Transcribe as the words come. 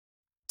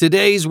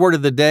Today's word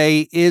of the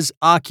day is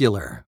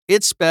ocular.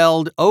 It's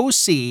spelled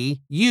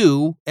O-C-U-L-A-R.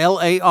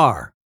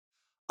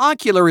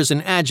 Ocular is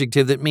an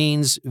adjective that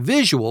means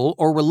visual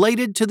or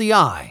related to the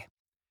eye.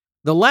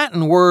 The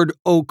Latin word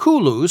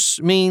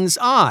oculus means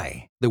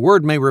eye. The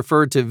word may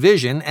refer to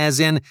vision, as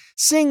in,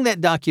 seeing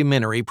that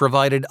documentary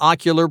provided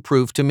ocular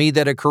proof to me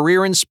that a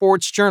career in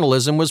sports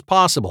journalism was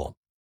possible.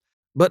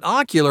 But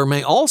ocular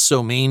may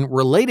also mean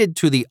related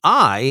to the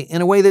eye in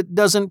a way that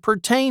doesn't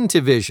pertain to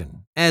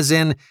vision, as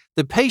in,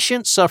 the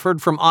patient suffered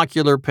from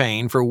ocular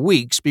pain for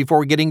weeks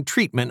before getting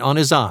treatment on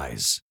his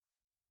eyes.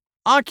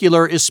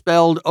 Ocular is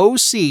spelled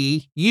O-C-U-L-A-R.